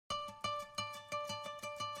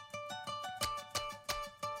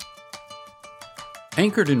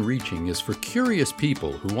Anchored in Reaching is for curious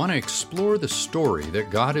people who want to explore the story that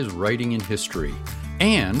God is writing in history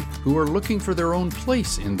and who are looking for their own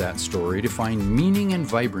place in that story to find meaning and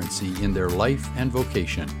vibrancy in their life and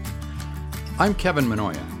vocation. I'm Kevin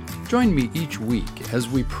Manoia. Join me each week as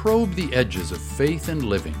we probe the edges of faith and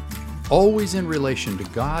living, always in relation to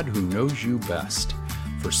God who knows you best.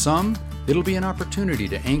 For some, it'll be an opportunity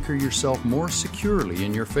to anchor yourself more securely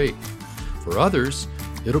in your faith. For others,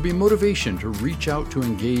 it'll be motivation to reach out to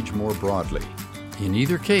engage more broadly. In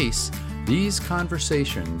either case, these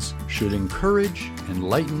conversations should encourage,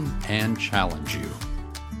 enlighten, and challenge you.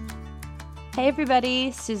 Hey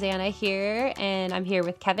everybody, Susanna here, and I'm here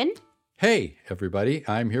with Kevin. Hey everybody,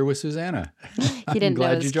 I'm here with Susanna. You didn't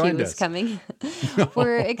know his cue was us. coming.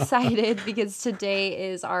 We're excited because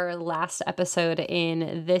today is our last episode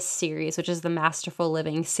in this series, which is the Masterful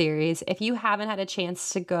Living series. If you haven't had a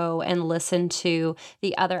chance to go and listen to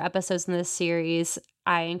the other episodes in this series,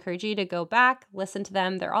 I encourage you to go back, listen to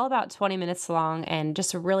them. They're all about 20 minutes long and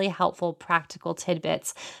just really helpful, practical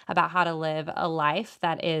tidbits about how to live a life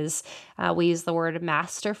that is, we use the word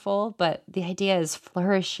masterful, but the idea is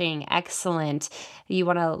flourishing, excellent. You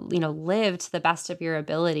want to, live to the best of your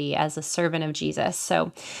ability as a servant of Jesus.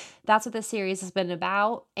 So that's what this series has been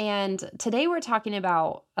about. And today we're talking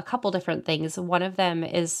about a couple different things. One of them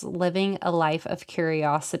is living a life of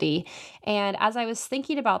curiosity. And as I was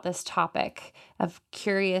thinking about this topic of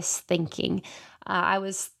curious thinking, I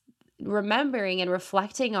was remembering and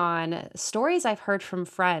reflecting on stories I've heard from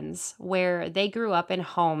friends where they grew up in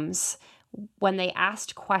homes when they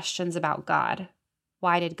asked questions about God.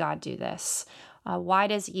 Why did God do this? Why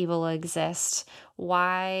does evil exist?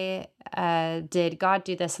 Why did God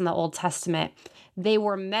do this in the Old Testament? They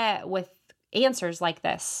were met with answers like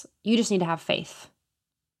this. You just need to have faith.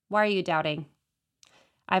 Why are you doubting?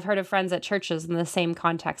 I've heard of friends at churches in the same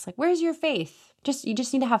context, like, where's your faith? You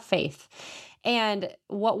just need to have faith. And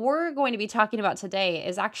what we're going to be talking about today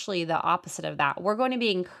is actually the opposite of that. We're going to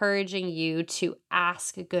be encouraging you to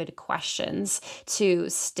ask good questions, to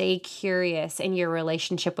stay curious in your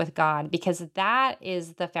relationship with God, because that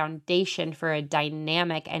is the foundation for a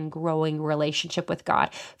dynamic and growing relationship with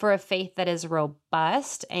God, for a faith that is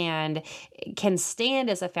robust and can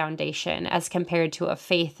stand as a foundation as compared to a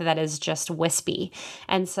faith that is just wispy.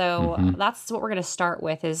 And so that's what we're going to start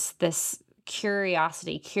with, is this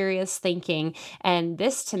curiosity, curious thinking. And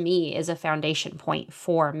this to me is a foundation point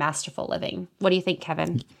for masterful living. What do you think,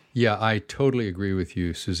 Kevin? Yeah, I totally agree with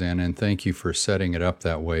you, Susanna, and thank you for setting it up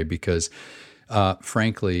that way because,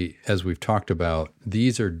 frankly, as we've talked about,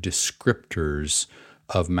 these are descriptors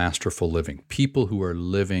of masterful living. People who are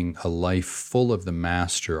living a life full of the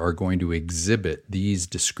master are going to exhibit these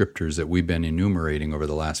descriptors that we've been enumerating over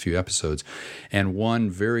the last few episodes. And one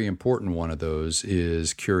very important one of those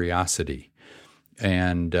is curiosity.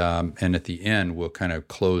 And at the end, we'll kind of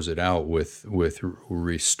close it out with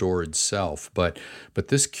restored self. But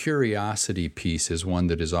this curiosity piece is one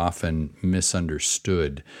that is often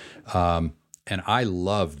misunderstood. And I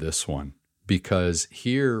love this one because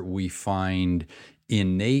here we find the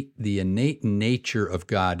innate nature of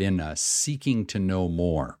God in us, seeking to know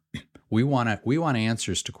more. We want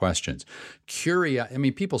answers to questions.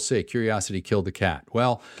 People say curiosity killed the cat.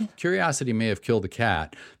 Well, curiosity may have killed the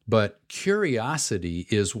cat, but curiosity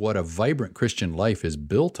is what a vibrant Christian life is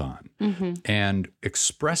built on. And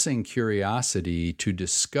expressing curiosity to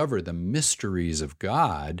discover the mysteries of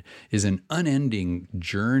God is an unending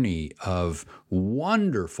journey of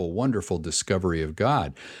wonderful, wonderful discovery of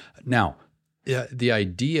God. Now, the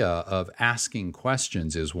idea of asking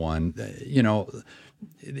questions is one,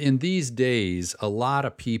 in these days, a lot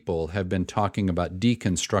of people have been talking about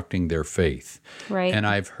deconstructing their faith. Right. And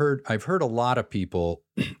I've heard a lot of people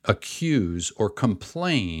accuse or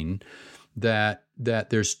complain that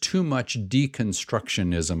there's too much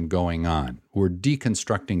deconstructionism going on. We're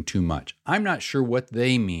deconstructing too much. I'm not sure what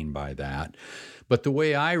they mean by that, but the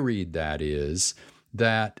way I read that is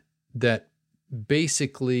that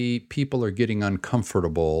basically people are getting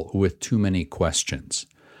uncomfortable with too many questions.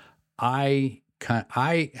 I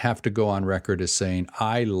have to go on record as saying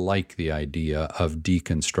I like the idea of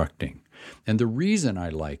deconstructing. And the reason I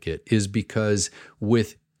like it is because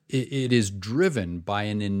it is driven by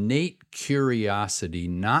an innate curiosity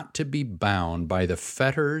not to be bound by the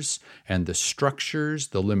fetters and the structures,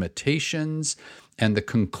 the limitations, and the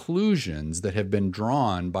conclusions that have been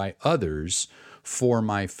drawn by others for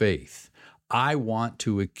my faith. I want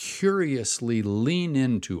to curiously lean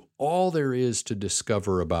into all there is to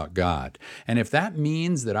discover about God. And if that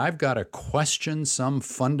means that I've got to question some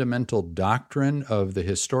fundamental doctrine of the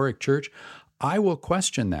historic church, I will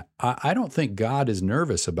question that. I don't think God is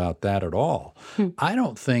nervous about that at all. Hmm. I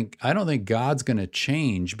don't think God's going to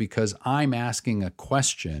change because I'm asking a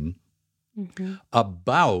question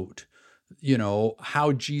about,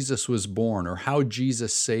 how Jesus was born or how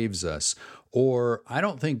Jesus saves us. Or I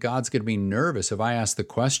don't think God's going to be nervous if I ask the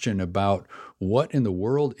question about what in the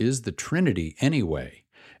world is the Trinity anyway?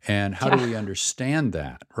 And how do Yeah. we understand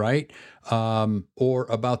that, right? Or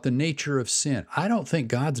about the nature of sin. I don't think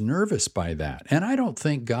God's nervous by that. And I don't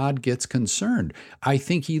think God gets concerned. I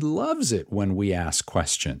think he loves it when we ask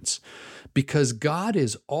questions because God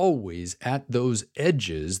is always at those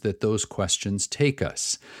edges that those questions take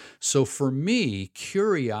us. So for me,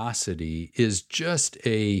 curiosity is just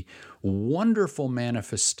a wonderful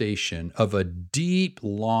manifestation of a deep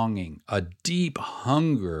longing, a deep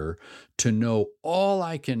hunger to know all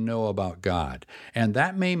I can know about God. And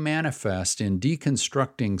that may manifest in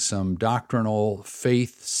deconstructing some doctrinal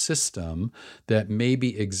faith system that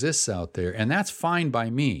maybe exists out there. And that's fine by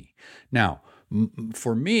me. Now,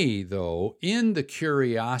 for me, though, in the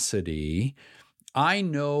curiosity, I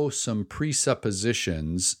know some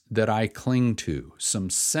presuppositions that I cling to, some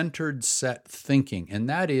centered set thinking, and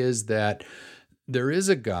that is that there is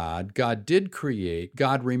a God. God did create.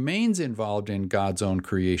 God remains involved in God's own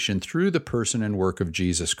creation through the person and work of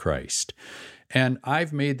Jesus Christ. And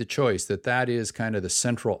I've made the choice that that is kind of the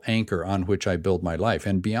central anchor on which I build my life.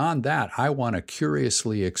 And beyond that, I want to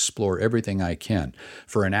curiously explore everything I can.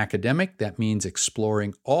 For an academic, that means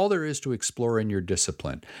exploring all there is to explore in your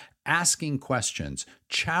discipline, asking questions,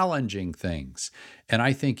 challenging things. And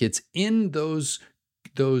I think it's in those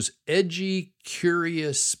edgy,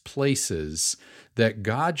 curious places that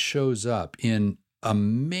God shows up in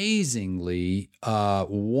amazingly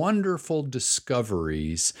wonderful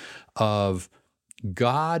discoveries of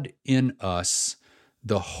God in us,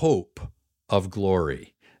 the hope of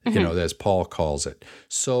glory, as Paul calls it.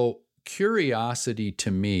 So curiosity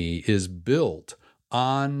to me is built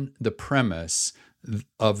on the premise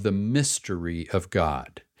of the mystery of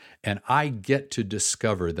God. And I get to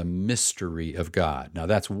discover the mystery of God. Now,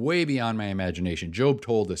 that's way beyond my imagination. Job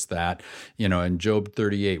told us that, in Job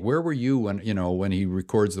 38. Where were you when he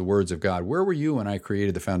records the words of God? Where were you when I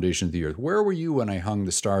created the foundation of the earth? Where were you when I hung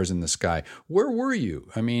the stars in the sky? Where were you?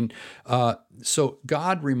 So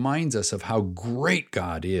God reminds us of how great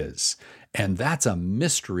God is. And that's a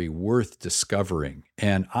mystery worth discovering.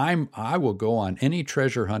 And I will go on any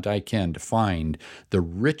treasure hunt I can to find the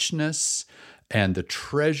richness and the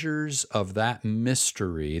treasures of that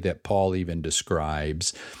mystery that Paul even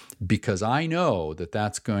describes, because I know that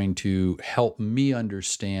that's going to help me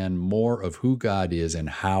understand more of who God is and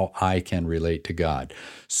how I can relate to God.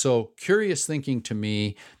 So curious thinking to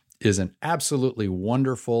me is an absolutely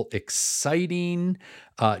wonderful, exciting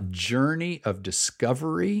journey of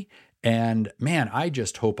discovery. And man, I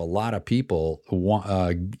just hope a lot of people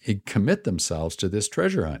commit themselves to this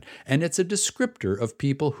treasure hunt. And it's a descriptor of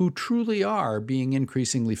people who truly are being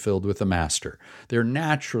increasingly filled with the Master. They're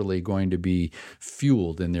naturally going to be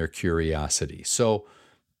fueled in their curiosity. So,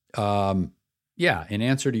 in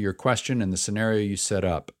answer to your question and the scenario you set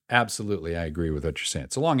up, absolutely, I agree with what you're saying.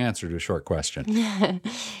 It's a long answer to a short question.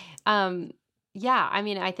 Yeah,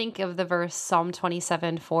 I think of the verse Psalm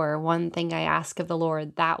 27:4. One thing I ask of the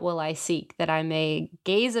Lord, that will I seek, that I may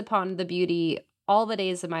gaze upon the beauty all the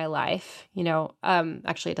days of my life.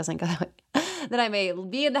 Actually, it doesn't go that way. That I may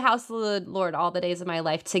be in the house of the Lord all the days of my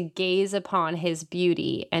life, to gaze upon his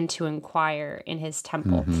beauty and to inquire in his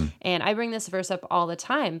temple. Mm-hmm. And I bring this verse up all the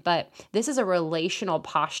time, but this is a relational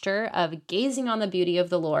posture of gazing on the beauty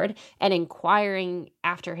of the Lord and inquiring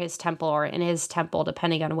after his temple, or in his temple,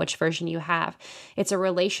 depending on which version you have. It's a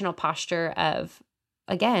relational posture of,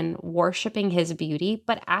 again, worshiping his beauty,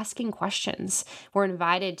 but asking questions. We're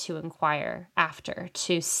invited to inquire after,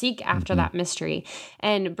 to seek after that mystery,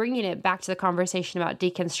 and bringing it back to the conversation about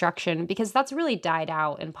deconstruction, because that's really died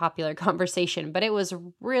out in popular conversation, but it was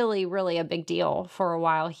really, really a big deal for a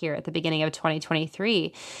while here at the beginning of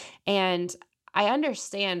 2023. And I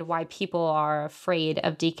understand why people are afraid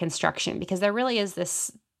of deconstruction, because there really is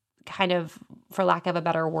this kind of, for lack of a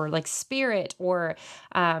better word, like spirit or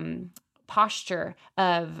posture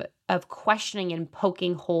of questioning and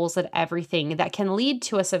poking holes at everything that can lead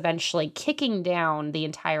to us eventually kicking down the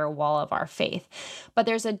entire wall of our faith. But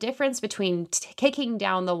there's a difference between kicking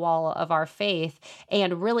down the wall of our faith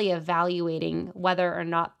and really evaluating whether or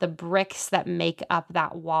not the bricks that make up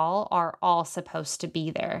that wall are all supposed to be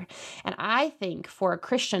there. And I think for a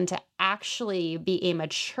Christian to actually be a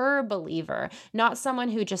mature believer, not someone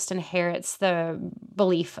who just inherits the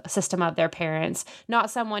belief system of their parents, not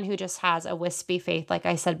someone who just has a wispy faith, like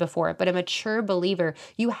I said before, for. But a mature believer,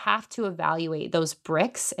 you have to evaluate those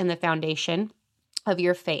bricks in the foundation of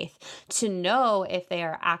your faith to know if they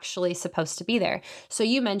are actually supposed to be there. So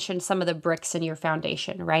you mentioned some of the bricks in your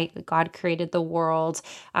foundation, right? God created the world,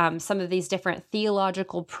 some of these different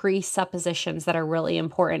theological presuppositions that are really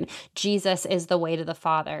important. Jesus is the way to the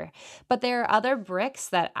Father. But there are other bricks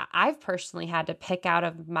that I've personally had to pick out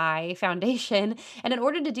of my foundation. And in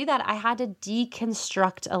order to do that, I had to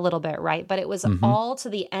deconstruct a little bit, right? But it was all to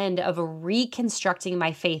the end of reconstructing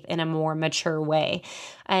my faith in a more mature way.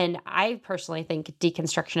 And I personally think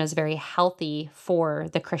deconstruction is very healthy for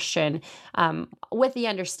the Christian, with the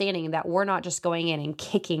understanding that we're not just going in and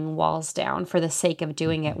kicking walls down for the sake of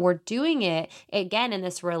doing it. We're doing it, again, in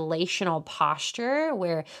this relational posture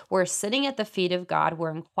where we're sitting at the feet of God,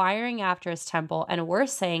 we're inquiring after his temple, and we're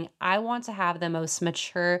saying, I want to have the most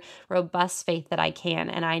mature, robust faith that I can.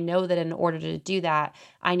 And I know that in order to do that,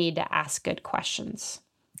 I need to ask good questions.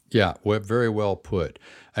 Yeah, very well put.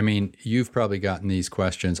 I mean, you've probably gotten these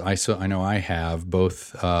questions. I know I have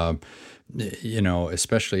both.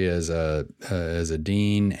 Especially as a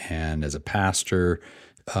dean and as a pastor.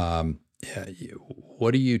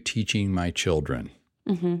 What are you teaching my children?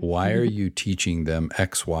 Why are you teaching them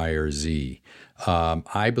X, Y, or Z?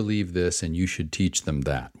 I believe this, and you should teach them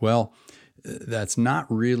that. Well, that's not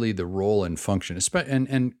really the role and function.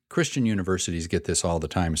 And Christian universities get this all the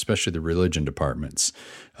time, especially the religion departments.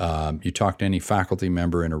 You talk to any faculty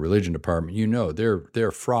member in a religion department,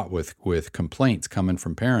 they're fraught with complaints coming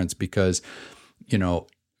from parents because,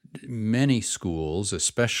 many schools,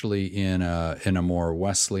 especially in a more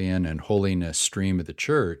Wesleyan and holiness stream of the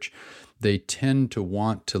church, they tend to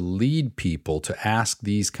want to lead people to ask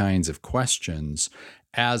these kinds of questions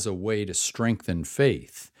as a way to strengthen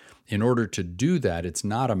faith. In order to do that, it's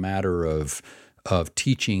not a matter of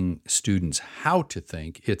teaching students how to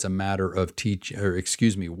think. It's a matter of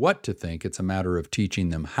what to think. It's a matter of teaching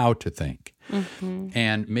them how to think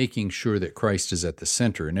and making sure that Christ is at the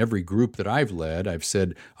center. In every group that I've led, I've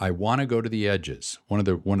said, I want to go to the edges. One of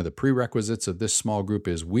the prerequisites of this small group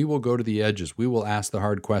is we will go to the edges. We will ask the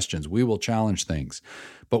hard questions. We will challenge things,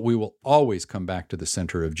 but we will always come back to the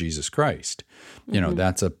center of Jesus Christ.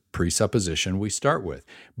 That's a presupposition we start with,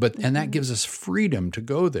 and that gives us freedom to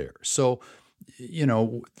go there. So,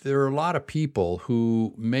 there are a lot of people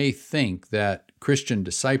who may think that Christian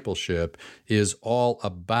discipleship is all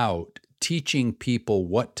about teaching people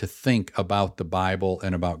what to think about the Bible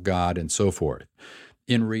and about God and so forth.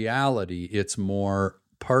 In reality, it's more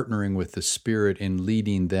partnering with the Spirit in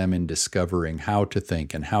leading them in discovering how to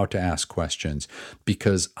think and how to ask questions,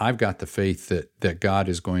 because I've got the faith that God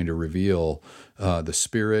is going to reveal the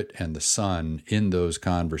Spirit and the Son in those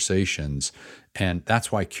conversations. And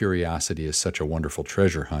that's why curiosity is such a wonderful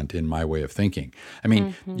treasure hunt in my way of thinking. I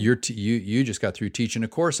mean, you just got through teaching a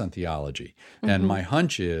course on theology. And my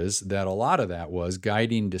hunch is that a lot of that was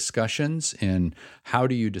guiding discussions in how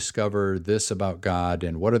do you discover this about God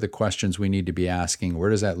and what are the questions we need to be asking? Where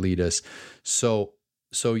does that lead us? So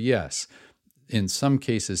yes, in some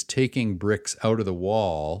cases, taking bricks out of the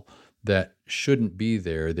wall that shouldn't be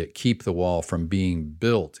there, that keep the wall from being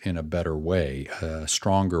built in a better way, a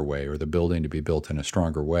stronger way, or the building to be built in a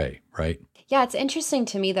stronger way, right? Yeah, it's interesting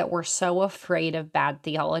to me that we're so afraid of bad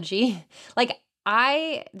theology.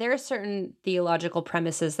 There are certain theological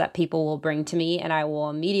premises that people will bring to me and I will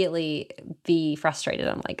immediately be frustrated.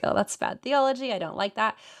 I'm like, oh, that's bad theology. I don't like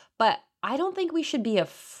that. But I don't think we should be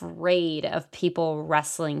afraid of people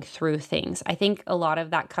wrestling through things. I think a lot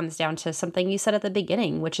of that comes down to something you said at the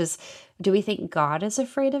beginning, which is, do we think God is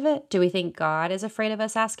afraid of it? Do we think God is afraid of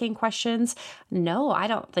us asking questions? No, I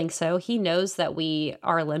don't think so. He knows that we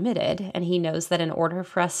are limited, and he knows that in order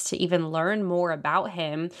for us to even learn more about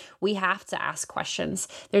him, we have to ask questions.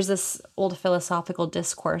 There's this old philosophical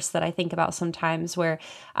discourse that I think about sometimes where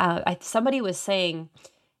somebody was saying,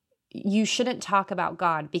 you shouldn't talk about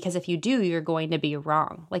God because if you do, you're going to be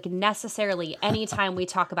wrong. Like necessarily anytime we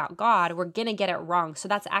talk about God, we're going to get it wrong. So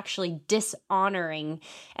that's actually dishonoring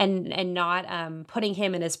and not putting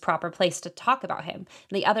him in his proper place to talk about him.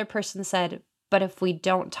 And the other person said, but if we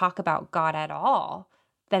don't talk about God at all,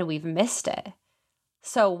 then we've missed it.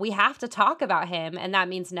 So we have to talk about him, and that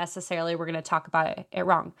means necessarily we're going to talk about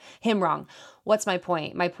him wrong. What's my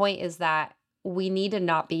point? My point is that we need to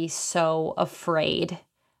not be so afraid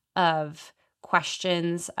of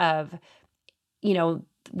questions of,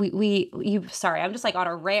 sorry, I'm just like on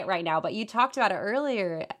a rant right now, but you talked about it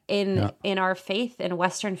earlier in our faith, in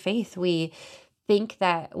Western faith, we think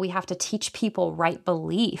that we have to teach people right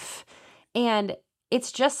belief. And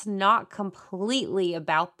it's just not completely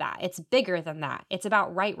about that. It's bigger than that. It's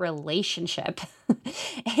about right relationship.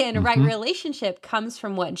 And right Mm-hmm. relationship comes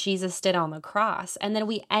from what Jesus did on the cross. And then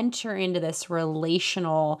we enter into this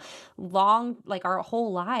relational, like our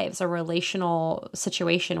whole lives, a relational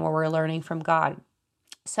situation where we're learning from God.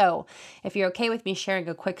 So, if you're okay with me sharing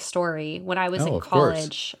a quick story, when I was Oh, in of course.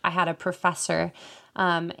 college, I had a professor,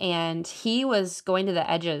 and he was going to the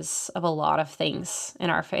edges of a lot of things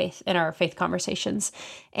in our faith conversations.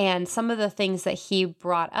 And some of the things that he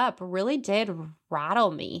brought up really did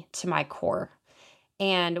rattle me to my core.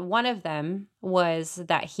 And one of them was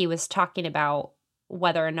that he was talking about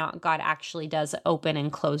whether or not God actually does open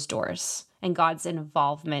and close doors and God's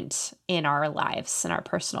involvement in our lives, in our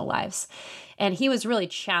personal lives. And he was really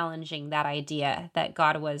challenging that idea that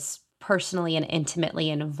God was personally and intimately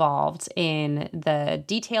involved in the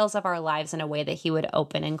details of our lives in a way that he would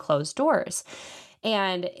open and close doors.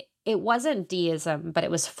 And it wasn't deism, but it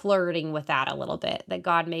was flirting with that a little bit, that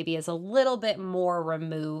God maybe is a little bit more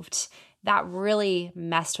removed. That really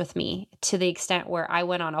messed with me to the extent where I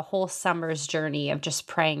went on a whole summer's journey of just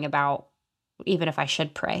praying about even if I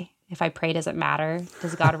should pray. If I pray, does it matter?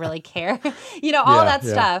 Does God really care? All Yeah, that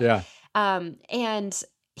yeah, stuff. yeah. And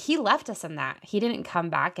he left us in that. He didn't come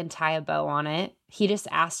back and tie a bow on it. He just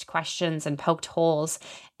asked questions and poked holes.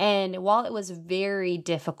 And while it was very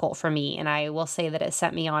difficult for me, and I will say that it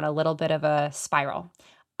sent me on a little bit of a spiral,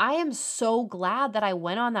 I am so glad that I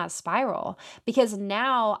went on that spiral because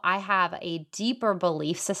now I have a deeper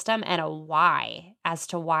belief system and a why as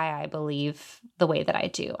to why I believe the way that I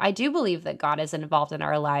do. I do believe that God is involved in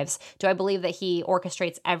our lives. Do I believe that he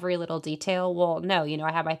orchestrates every little detail? Well, no,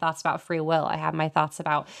 I have my thoughts about free will. I have my thoughts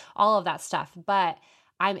about all of that stuff, but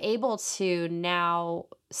I'm able to now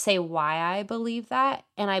say why I believe that,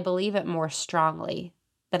 and I believe it more strongly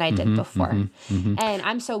than I did Mm-hmm, before. mm-hmm, mm-hmm. And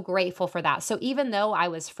I'm so grateful for that. So even though I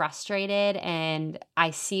was frustrated and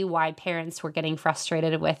I see why parents were getting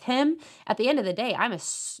frustrated with him, at the end of the day, I'm a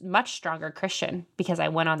much stronger Christian because I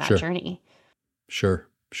went on that Sure, journey. sure,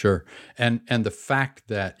 sure. And the fact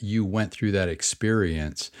that you went through that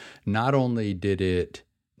experience, not only did it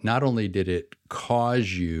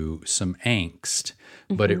cause you some angst,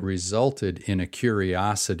 but it Mm-hmm. resulted in a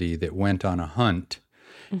curiosity that went on a hunt.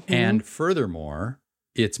 Mm-hmm. And furthermore,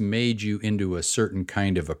 it's made you into a certain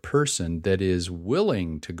kind of a person that is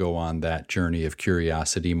willing to go on that journey of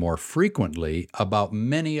curiosity more frequently about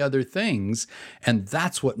many other things. And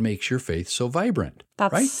that's what makes your faith so vibrant,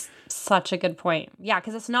 right? That's such a good point. Yeah,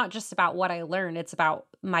 because it's not just about what I learned, it's about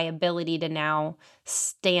my ability to now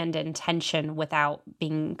stand in tension without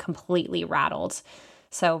being completely rattled.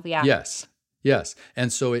 So, yeah. Yes, yes.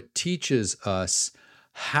 And so it teaches us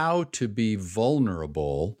how to be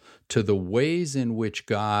vulnerable to the ways in which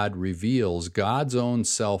God reveals God's own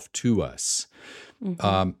self to us.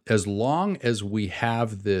 Mm-hmm. As long as we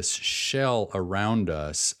have this shell around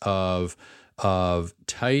us of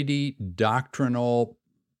tidy doctrinal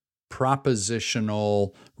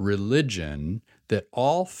propositional religion that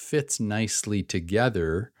all fits nicely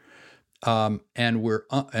together, and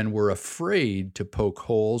we're afraid to poke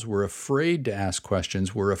holes. We're afraid to ask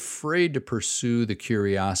questions. We're afraid to pursue the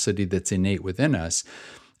curiosity that's innate within us.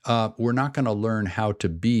 We're not going to learn how to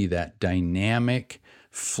be that dynamic,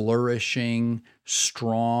 flourishing,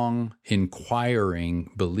 strong,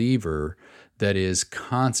 inquiring believer that is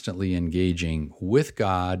constantly engaging with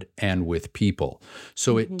God and with people.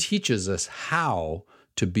 So it Mm-hmm. teaches us how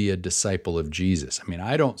to be a disciple of Jesus. I mean,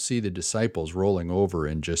 I don't see the disciples rolling over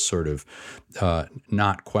and just sort of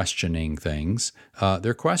not questioning things.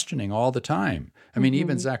 They're questioning all the time. I mean,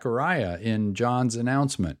 even Mm-hmm. Zechariah in John's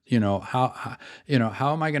announcement, how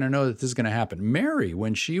am I going to know that this is going to happen? Mary,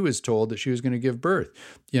 when she was told that she was going to give birth,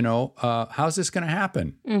 how's this going to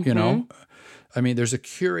happen? Mm-hmm. I mean, there's a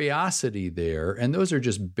curiosity there, and those are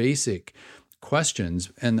just basic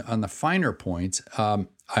questions. And on the finer points,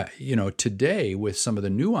 today with some of the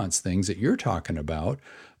nuanced things that you're talking about,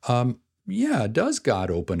 does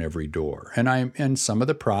God open every door? And some of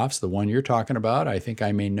the profs, the one you're talking about, I think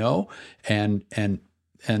I may know, and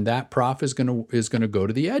that prof is gonna go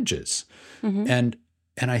to the edges, Mm-hmm.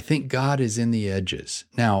 and I think God is in the edges.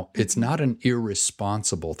 Now, it's Mm-hmm. not an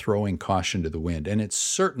irresponsible throwing caution to the wind, and it's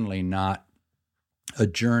certainly not a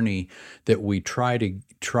journey that we try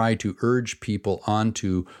to urge people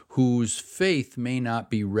onto whose faith may not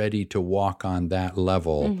be ready to walk on that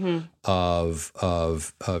level Mm-hmm.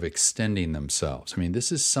 of extending themselves. I mean, this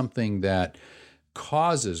is something that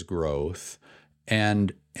causes growth,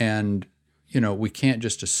 and we can't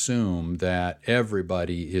just assume that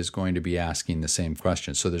everybody is going to be asking the same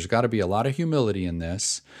question. So there's got to be a lot of humility in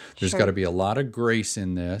this. There's got to be a lot of grace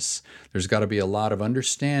in this. There's got to be a lot of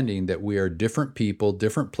understanding that we are different people,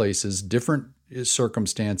 different places, different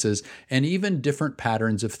circumstances, and even different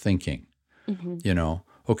patterns of thinking.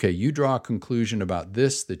 Okay, you draw a conclusion about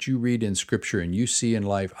this that you read in Scripture and you see in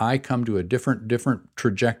life. I come to a different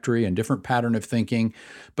trajectory and different pattern of thinking,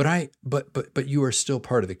 but you are still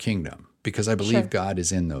part of the kingdom because I believe God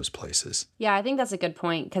is in those places. Yeah, I think that's a good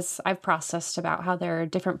point because I've processed about how there are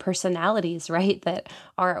different personalities, right, that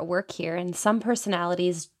are at work here, and some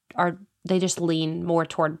personalities they just lean more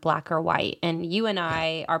toward black or white. And you and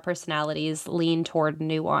I, our personalities lean toward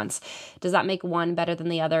nuance. Does that make one better than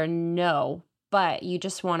the other? No. But you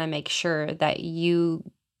just want to make sure that you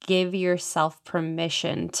give yourself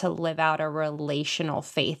permission to live out a relational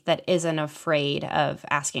faith that isn't afraid of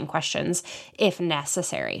asking questions if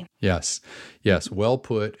necessary. Yes, well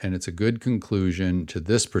put. And it's a good conclusion to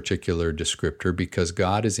this particular descriptor because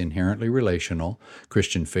God is inherently relational.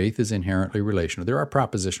 Christian faith is inherently relational. There are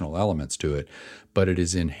propositional elements to it, but it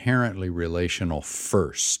is inherently relational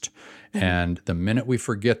first. And the minute we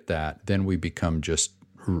forget that, then we become just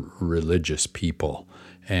religious people.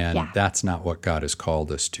 And that's not what God has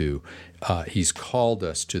called us to. He's called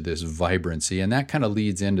us to this vibrancy. And that kind of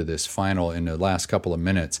leads into this in the last couple of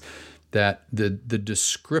minutes, that the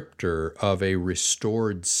descriptor of a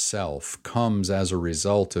restored self comes as a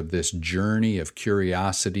result of this journey of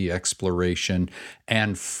curiosity, exploration,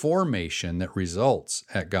 and formation that results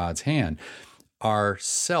at God's hand. Our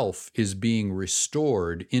self is being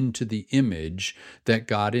restored into the image that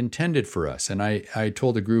God intended for us. And I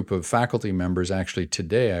told a group of faculty members actually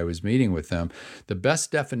today, I was meeting with them, the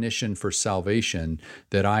best definition for salvation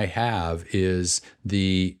that I have is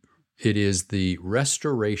it is the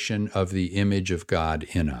restoration of the image of God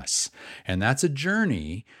in us. And that's a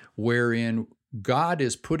journey wherein God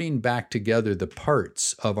is putting back together the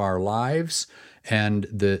parts of our lives and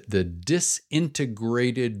the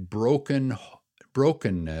disintegrated,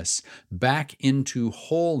 brokenness back into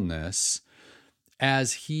wholeness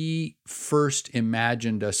as He first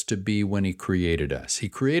imagined us to be when He created us. He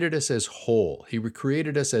created us as whole. He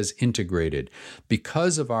created us as integrated.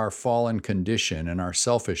 Because of our fallen condition and our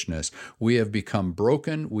selfishness, we have become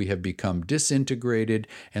broken, we have become disintegrated,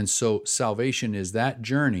 and so salvation is that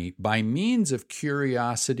journey by means of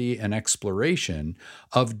curiosity and exploration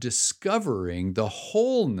of discovering the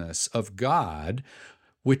wholeness of God,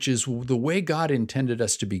 which is the way God intended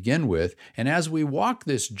us to begin with. And as we walk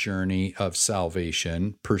this journey of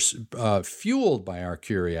salvation, fueled by our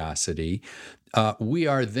curiosity, we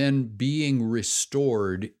are then being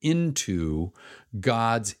restored into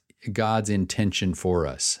God's intention for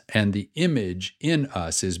us. And the image in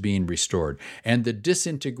us is being restored. And the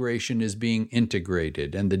disintegration is being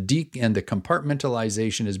integrated. And the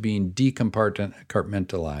compartmentalization is being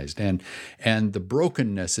decompartmentalized. And the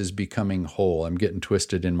brokenness is becoming whole. I'm getting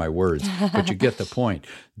twisted in my words, but you get the point.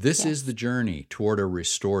 This is the journey toward a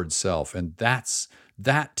restored self. And that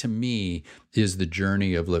to me is the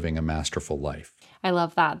journey of living a masterful life. I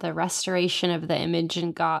love that. The restoration of the image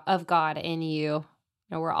of God in you.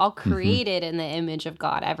 We're all created in the image of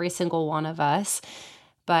God, every single one of us.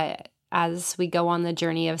 But as we go on the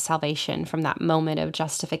journey of salvation, from that moment of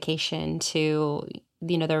justification to,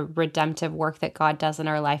 the redemptive work that God does in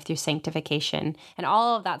our life through sanctification and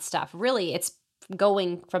all of that stuff, really, it's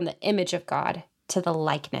going from the image of God to the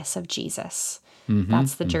likeness of Jesus.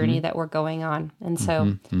 That's the journey that we're going on. And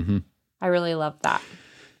so I really love that.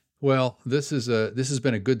 Well, this has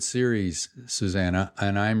been a good series, Susanna,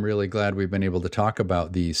 and I'm really glad we've been able to talk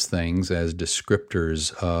about these things as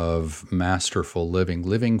descriptors of masterful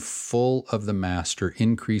living full of the Master,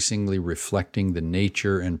 increasingly reflecting the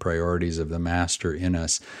nature and priorities of the Master in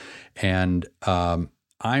us. And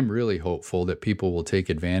I'm really hopeful that people will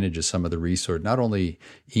take advantage of some of the resource. Not only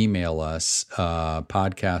email us,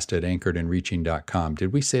 podcast@anchoredandreaching.com.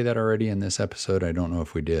 Did we say that already in this episode? I don't know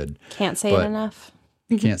if we did. Can't say it enough.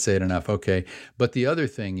 Can't say it enough. Okay. But the other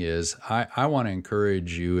thing is, I want to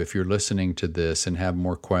encourage you, if you're listening to this and have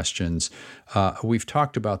more questions, we've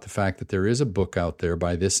talked about the fact that there is a book out there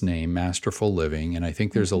by this name, Masterful Living, and I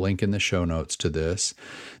think there's a link in the show notes to this.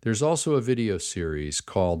 There's also a video series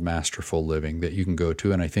called Masterful Living that you can go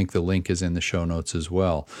to, and I think the link is in the show notes as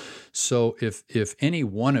well. So if any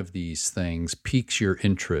one of these things piques your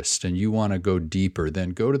interest and you want to go deeper, then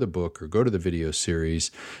go to the book or go to the video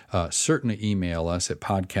series. Certainly email us at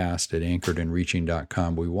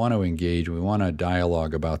podcast@anchoredandreaching.com. We want to engage. We want to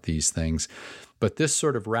dialogue about these things. But this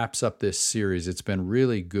sort of wraps up this series. It's been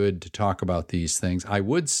really good to talk about these things. I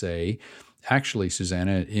would say, Actually,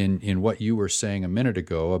 Susanna, in what you were saying a minute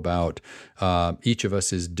ago about each of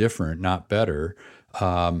us is different, not better,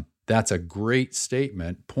 that's a great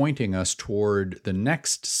statement pointing us toward the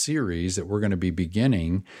next series that we're going to be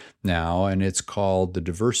beginning now, and it's called The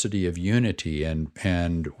Diversity of Unity.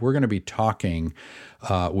 And we're going to be talking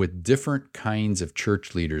with different kinds of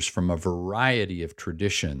church leaders from a variety of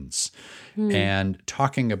traditions and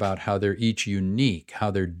talking about how they're each unique, how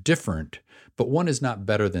they're different, but one is not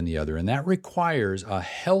better than the other. And that requires a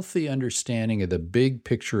healthy understanding of the big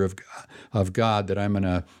picture of God that I'm going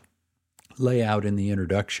to lay out in the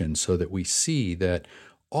introduction, so that we see that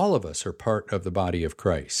all of us are part of the body of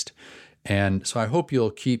Christ. And so I hope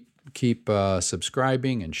you'll keep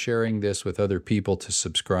subscribing and sharing this with other people to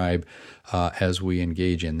subscribe as we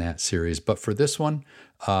engage in that series. But for this one,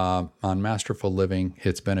 on Masterful Living,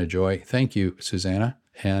 it's been a joy. Thank you, Susanna.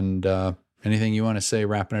 And anything you want to say,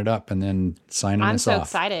 wrapping it up and then signing us off? I'm so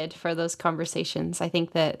excited for those conversations. I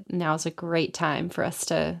think that now is a great time for us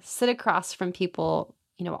to sit across from people.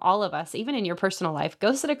 All of us, even in your personal life,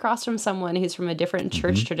 go sit across from someone who's from a different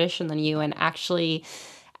church tradition than you and actually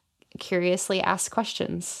curiously ask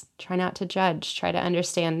questions. Try not to judge. Try to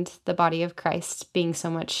understand the body of Christ being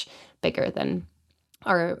so much bigger than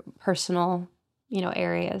our personal,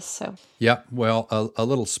 areas. So, yeah, well, a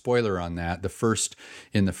little spoiler on that.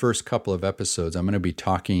 In the first couple of episodes, I'm going to be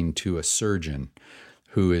talking to a surgeon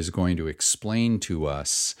who is going to explain to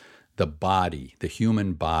us the body, the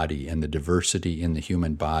human body, and the diversity in the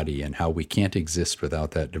human body, and how we can't exist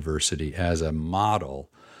without that diversity as a model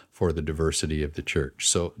for the diversity of the church.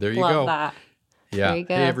 So there you go. Love that. Yeah. There you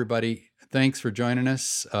go. Hey, everybody. Thanks for joining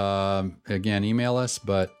us. Again, email us,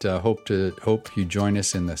 but hope you join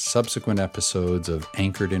us in the subsequent episodes of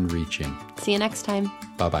Anchored in Reaching. See you next time.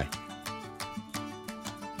 Bye-bye.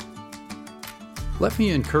 Let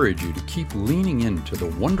me encourage you to keep leaning into the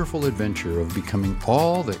wonderful adventure of becoming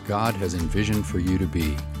all that God has envisioned for you to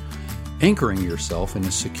be. Anchoring yourself in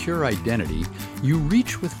a secure identity, you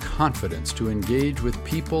reach with confidence to engage with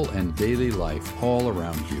people and daily life all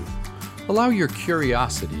around you. Allow your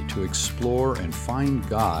curiosity to explore and find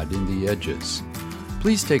God in the edges.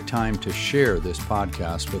 Please take time to share this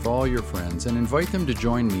podcast with all your friends and invite them to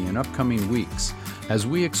join me in upcoming weeks as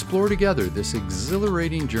we explore together this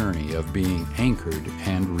exhilarating journey of being anchored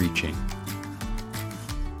and reaching.